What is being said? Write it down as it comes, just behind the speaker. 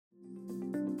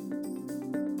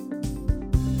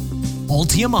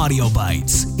Altium Audio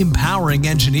Bytes, empowering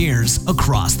engineers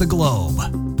across the globe.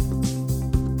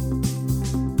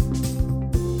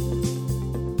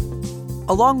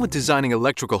 Along with designing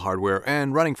electrical hardware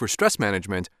and running for stress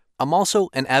management, I'm also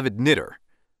an avid knitter.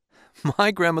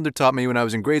 My grandmother taught me when I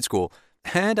was in grade school,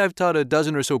 and I've taught a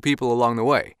dozen or so people along the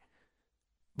way.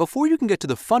 Before you can get to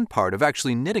the fun part of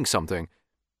actually knitting something,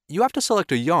 you have to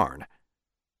select a yarn.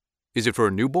 Is it for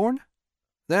a newborn?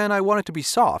 Then I want it to be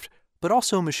soft, but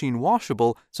also machine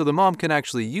washable so the mom can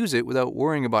actually use it without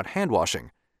worrying about hand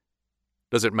washing.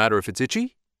 Does it matter if it's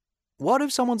itchy? What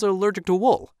if someone's allergic to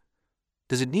wool?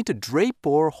 Does it need to drape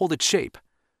or hold its shape?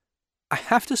 I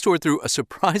have to sort through a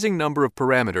surprising number of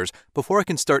parameters before I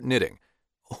can start knitting,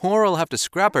 or I'll have to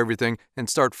scrap everything and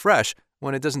start fresh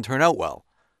when it doesn't turn out well.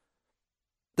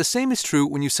 The same is true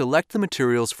when you select the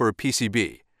materials for a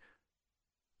PCB.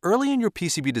 Early in your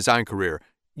PCB design career,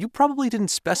 you probably didn't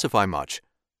specify much,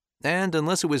 and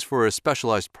unless it was for a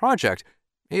specialized project,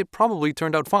 it probably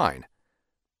turned out fine.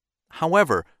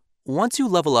 However, once you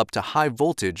level up to high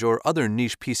voltage or other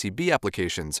niche PCB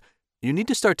applications, you need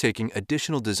to start taking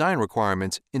additional design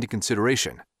requirements into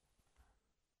consideration.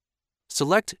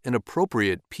 Select an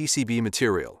appropriate PCB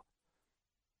material.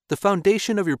 The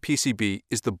foundation of your PCB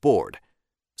is the board,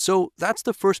 so that's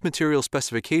the first material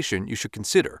specification you should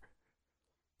consider.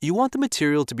 You want the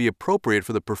material to be appropriate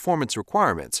for the performance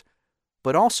requirements,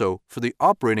 but also for the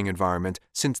operating environment,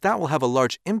 since that will have a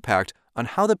large impact on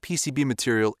how the PCB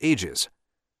material ages.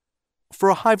 For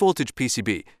a high-voltage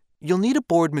PCB, you'll need a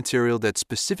board material that's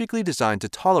specifically designed to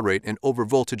tolerate an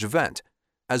overvoltage event,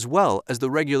 as well as the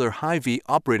regular high-V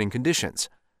operating conditions.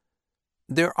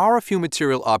 There are a few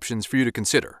material options for you to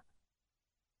consider.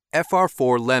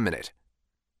 FR4 laminate.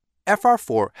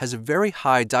 FR4 has a very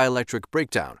high dielectric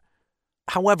breakdown.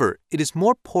 However, it is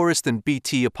more porous than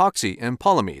BT epoxy and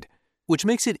polyamide, which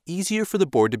makes it easier for the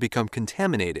board to become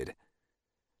contaminated.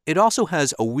 It also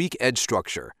has a weak edge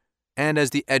structure, and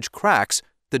as the edge cracks,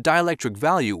 the dielectric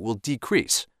value will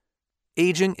decrease.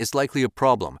 Aging is likely a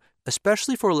problem,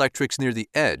 especially for electrics near the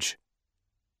edge.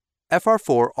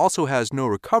 FR4 also has no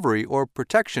recovery or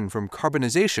protection from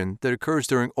carbonization that occurs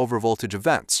during overvoltage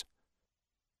events.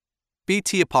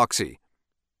 BT epoxy.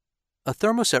 A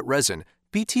thermoset resin,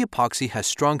 BT epoxy has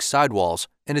strong sidewalls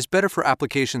and is better for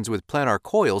applications with planar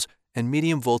coils and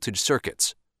medium voltage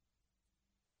circuits.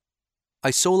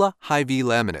 Isola high-V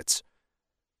laminates.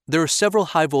 There are several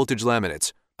high-voltage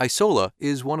laminates. Isola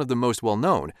is one of the most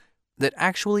well-known, that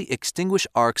actually extinguish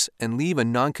arcs and leave a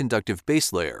non-conductive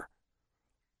base layer.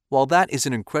 While that is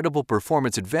an incredible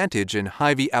performance advantage in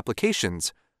high-V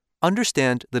applications,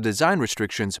 understand the design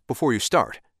restrictions before you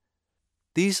start.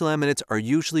 These laminates are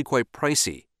usually quite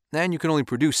pricey, and you can only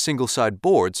produce single-side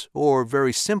boards or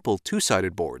very simple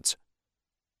two-sided boards.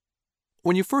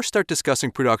 When you first start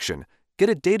discussing production, get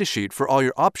a datasheet for all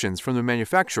your options from the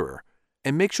manufacturer,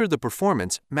 and make sure the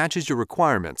performance matches your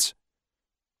requirements.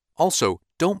 Also,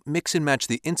 don't mix and match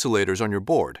the insulators on your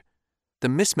board. The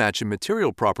mismatch in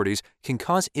material properties can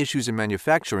cause issues in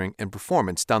manufacturing and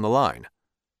performance down the line.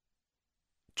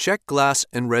 Check glass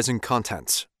and resin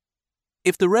contents.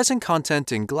 If the resin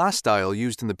content and glass style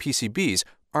used in the PCBs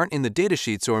aren't in the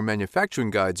datasheets or manufacturing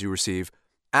guides you receive,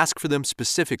 ask for them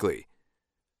specifically.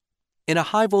 In a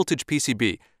high-voltage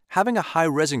PCB, having a high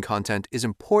resin content is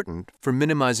important for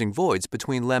minimizing voids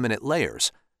between laminate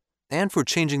layers and for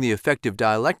changing the effective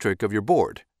dielectric of your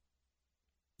board.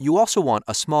 You also want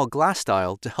a small glass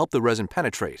style to help the resin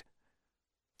penetrate.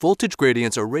 Voltage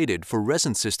gradients are rated for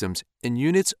resin systems in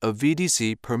units of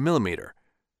VDC per millimeter.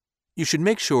 You should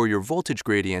make sure your voltage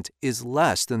gradient is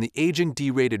less than the aging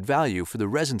D-rated value for the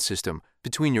resin system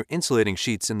between your insulating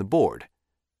sheets in the board.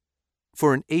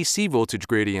 For an AC voltage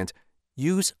gradient,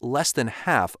 use less than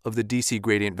half of the DC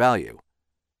gradient value.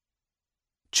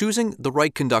 Choosing the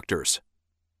right conductors.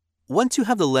 Once you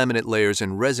have the laminate layers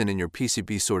and resin in your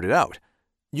PCB sorted out,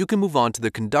 you can move on to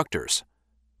the conductors.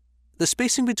 The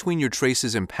spacing between your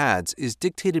traces and pads is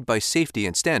dictated by safety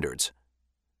and standards.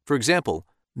 For example,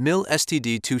 MIL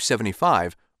STD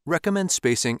 275 recommends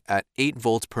spacing at 8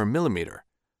 volts per millimeter.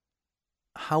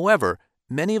 However,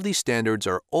 many of these standards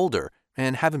are older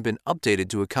and haven't been updated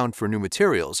to account for new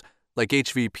materials, like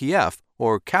HVPF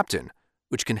or Kapton,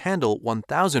 which can handle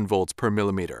 1000 volts per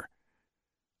millimeter.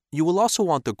 You will also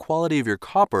want the quality of your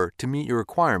copper to meet your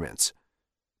requirements.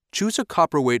 Choose a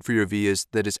copper weight for your vias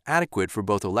that is adequate for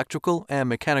both electrical and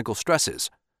mechanical stresses.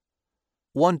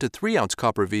 1 to 3 ounce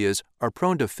copper vias are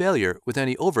prone to failure with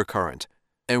any overcurrent,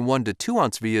 and 1 to 2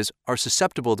 ounce vias are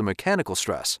susceptible to mechanical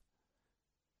stress.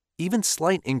 Even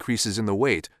slight increases in the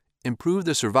weight improve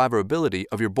the survivability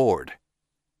of your board.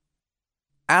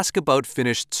 Ask about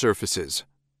finished surfaces.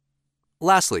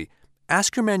 Lastly,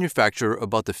 ask your manufacturer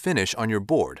about the finish on your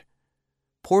board.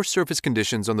 Poor surface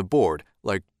conditions on the board,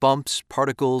 like bumps,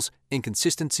 particles,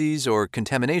 inconsistencies, or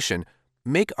contamination,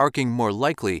 make arcing more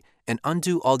likely and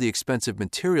undo all the expensive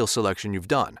material selection you've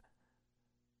done.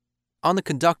 On the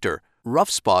conductor,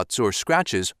 rough spots or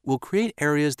scratches will create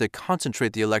areas that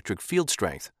concentrate the electric field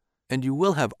strength, and you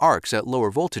will have arcs at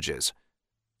lower voltages.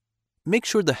 Make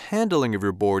sure the handling of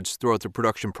your boards throughout the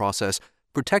production process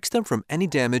protects them from any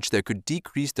damage that could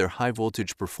decrease their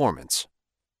high-voltage performance.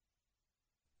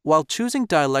 While choosing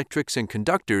dielectrics and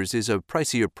conductors is a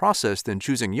pricier process than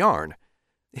choosing yarn,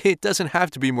 it doesn't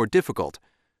have to be more difficult.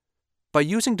 By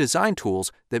using design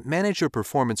tools that manage your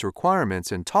performance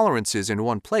requirements and tolerances in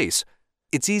one place,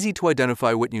 it's easy to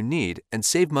identify what you need and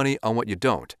save money on what you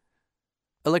don't.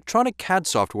 Electronic CAD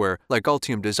software like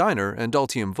Altium Designer and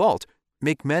Altium Vault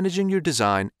make managing your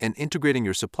design and integrating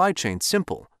your supply chain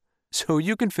simple, so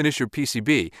you can finish your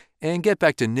PCB and get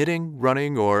back to knitting,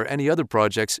 running, or any other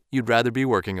projects you'd rather be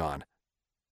working on.